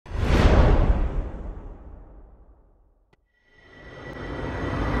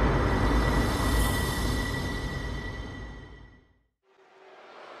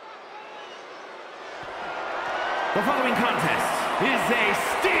The following contest is a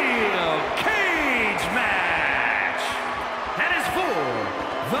steel cage match and is for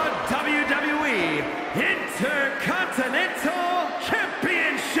the WWE Intercontinental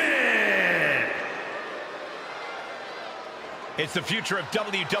Championship. It's the future of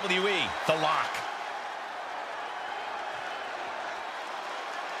WWE, The Lock.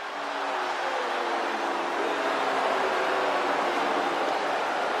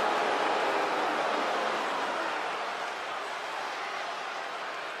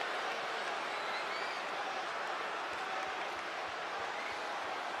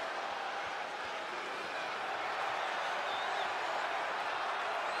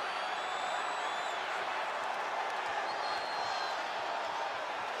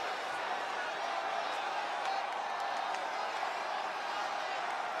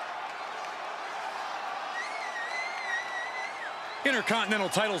 Intercontinental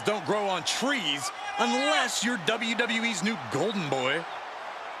titles don't grow on trees unless you're WWE's new golden boy.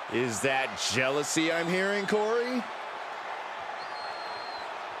 Is that jealousy I'm hearing, Corey?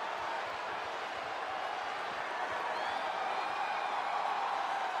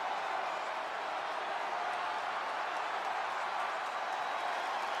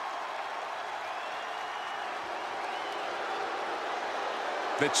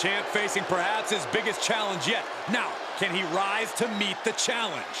 The champ facing perhaps his biggest challenge yet. Now, can he rise to meet the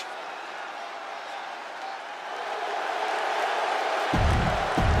challenge?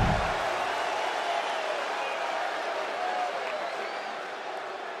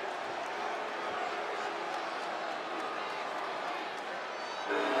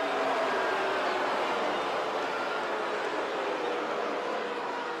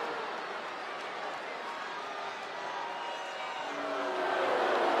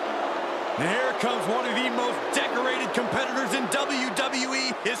 And here comes one of the most decorated competitors in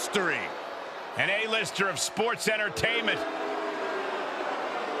WWE history. An A-lister of sports entertainment.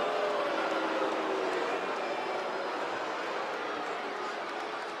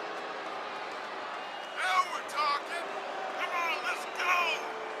 Now we're talking. Come on, let's go.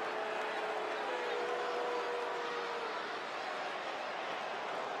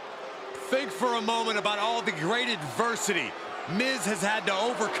 Think for a moment about all the great adversity Miz has had to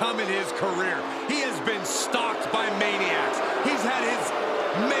overcome in his career. He has been stalked by maniacs. He's had his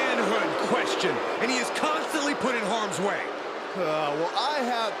manhood questioned, and he is constantly put in harm's way. Well, I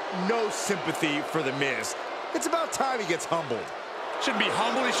have no sympathy for The Miz. It's about time he gets humbled. Shouldn't be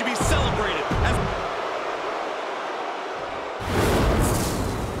humbled, he should be celebrated.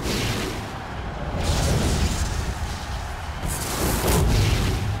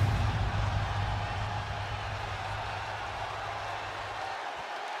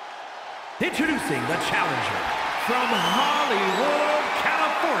 Introducing the challenger from Hollywood,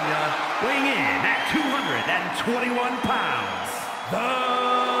 California, weighing in at 221 pounds, The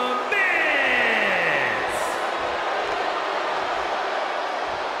Miz!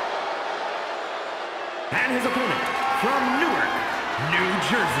 And his opponent from Newark, New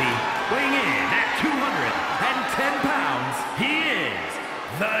Jersey, weighing in at 210 pounds, he is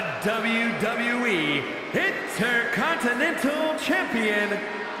the WWE Intercontinental Champion,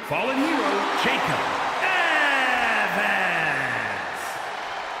 Fallen Hero, Jacob Evans.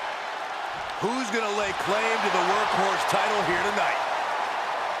 Who's going to lay claim to the workhorse title here tonight?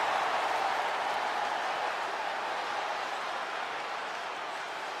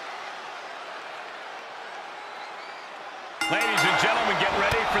 Ladies and gentlemen, get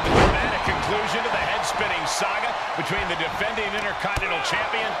ready for the dramatic conclusion to the head-spinning saga between the defending Intercontinental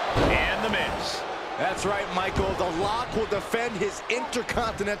Champion and The Miz. That's right, Michael. The Lock will defend his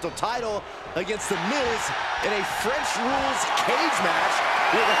Intercontinental title against The Miz in a French rules cage match,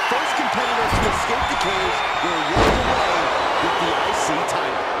 where the first competitor to escape the cage will walk away with the IC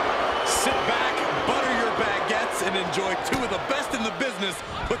title. Sit back, butter your baguettes, and enjoy two of the best in the business.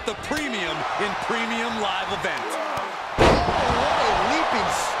 Put the premium in premium live event. Oh, what a leaping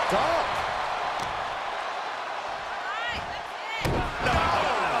stomp. No,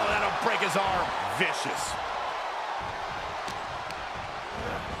 that'll break his arm. Vicious.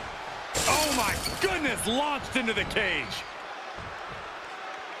 Oh my goodness, launched into the cage.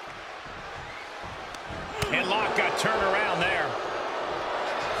 And Lock got turned around there.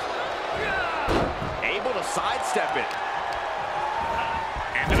 Able to sidestep it.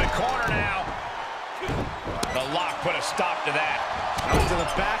 Into the corner now. The Lock put a stop to that. To the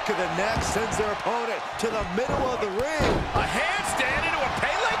back of the neck, sends their opponent to the middle of the ring. A handstand into a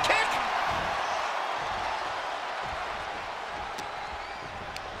Pele kick.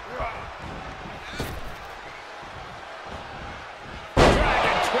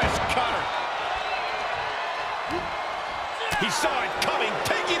 Dragon twist cutter. coming,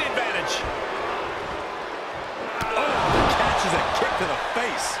 taking advantage. Oh, catches a kick to the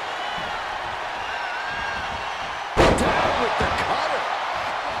face. Down with the cutter.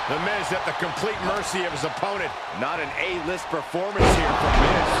 The Miz at the complete mercy of his opponent. Not an A-list performance here from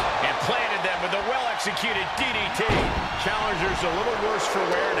Miz. And planted them with a well-executed DDT. Challenger's a little worse for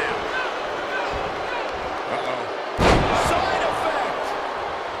wear now. Uh-oh. Side effect.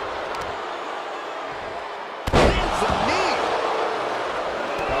 Lands the knee.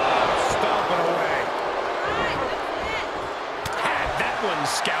 Stomping away. Had that one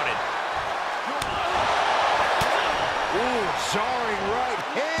scouted. Ooh, jarring right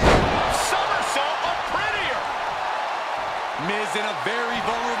hand. Somersault up prettier. Miz in a very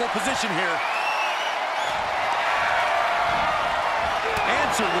vulnerable position here.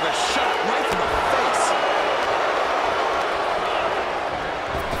 Answered with a shot right to the face.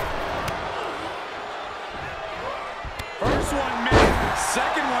 First one missed,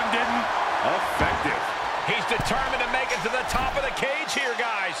 second one didn't. Effective. He's determined to make it to the top of the cage here,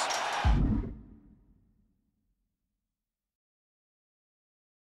 guys.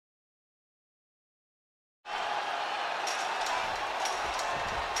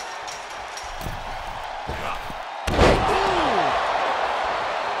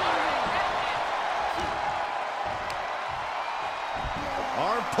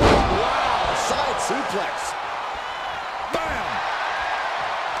 Arm pull. Wow, side suplex. Bam.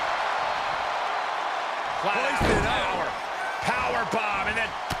 Hoisted power. Power bomb, and then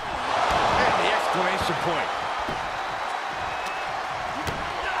the exclamation point.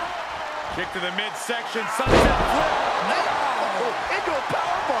 Kick to the midsection, sunset flip. Oh, into a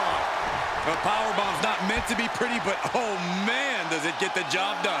powerbomb. The powerbomb's not meant to be pretty, but oh man, does it get the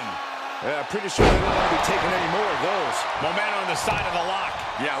job done. Yeah, pretty sure they don't want to be taking any more of those. Momentum on the side of the lock.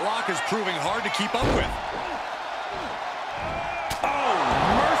 Yeah, lock is proving hard to keep up with. Oh,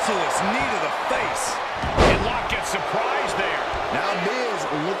 merciless knee to the face. And lock gets surprised there. Now Miz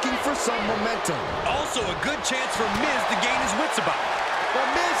looking for some momentum. Also a good chance for Miz to gain his wits about. The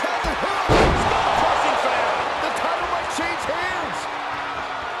Miz has it hooked. Stop pressing fan. The title might change hands.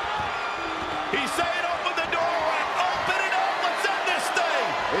 He's saying open the door, right? Open it up. Let's end this thing.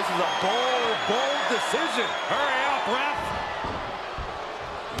 This is a bold decision. Hurry up, ref.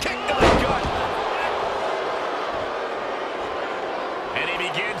 Kick to the gut. And he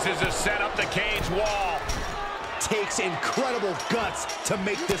begins his ascent up the cage wall. Takes incredible guts to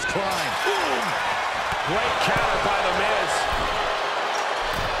make this climb. Boom. Great counter by the Miz.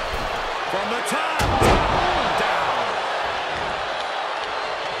 From the top. Down.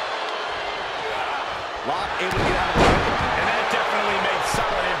 Lock able to get out of the way. And that definitely made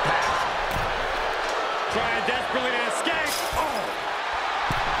solid impact. Trying desperately to escape.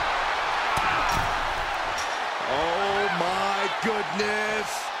 Oh my goodness.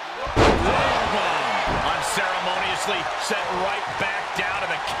 Unceremoniously set right back down to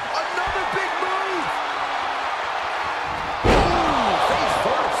the... Another big move. Ooh, face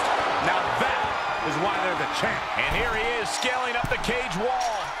first. Now that is why they're the champ. And here he is scaling up the cage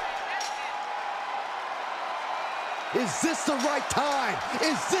wall. Is this the right time?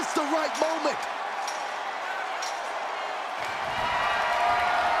 Is this the right moment?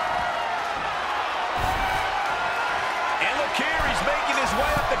 And look here, he's making his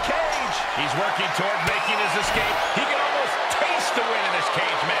way up the cage. He's working toward making his escape. He can almost taste the win in this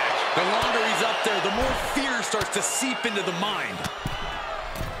cage match. The longer he's up there, the more fear starts to seep into the mind.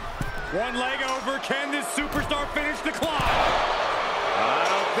 One leg over. Can this superstar finish the climb? I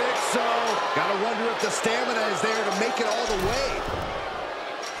don't think so. Gotta wonder if the stamina is there to make it all the way.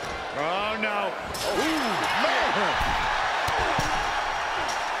 Oh, no. Ooh, man.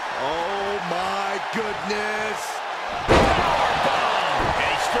 Oh, my goodness. And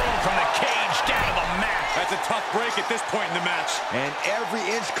he's thrown from the cage down to the mat. That's a tough break at this point in the match. And every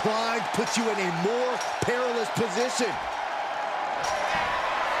inch climbed puts you in a more perilous position.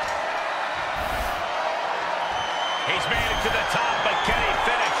 He's made it to the top, but can he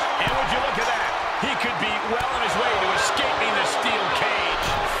finish? And would you look at that? He could be well on his way to escaping the steel cage.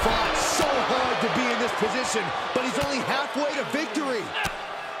 Fought so hard to be in this position, but he's only halfway to victory.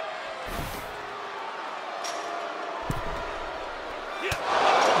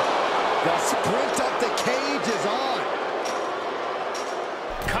 The sprint up the cage is on.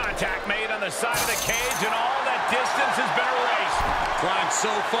 Contact made on the side of the cage, and all that distance has been erased. Climbed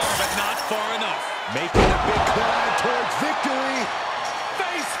so far, but not far enough. Making a big climb towards victory.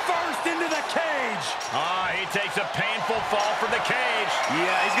 Face first into the cage. He takes a painful fall from the cage.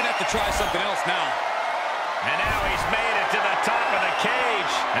 Yeah, he's going to have to try something else now. And now he's made it to the top of the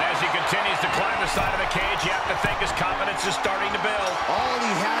cage. And as he continues to climb the side of the cage, you have to think his confidence is starting to build. All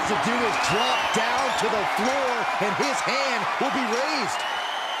he has to do is drop down to the floor, and his hand will be raised.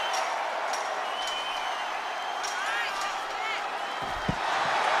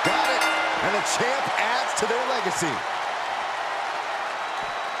 Got it. And the champ adds to their legacy.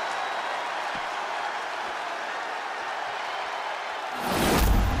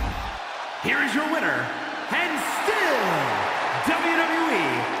 Here is your winner, and still WWE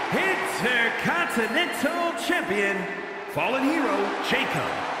Intercontinental Champion, Fallen Hero, Jacob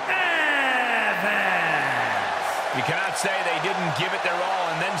Evans. You cannot say they didn't give it their all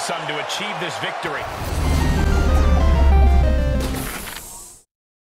and then some to achieve this victory.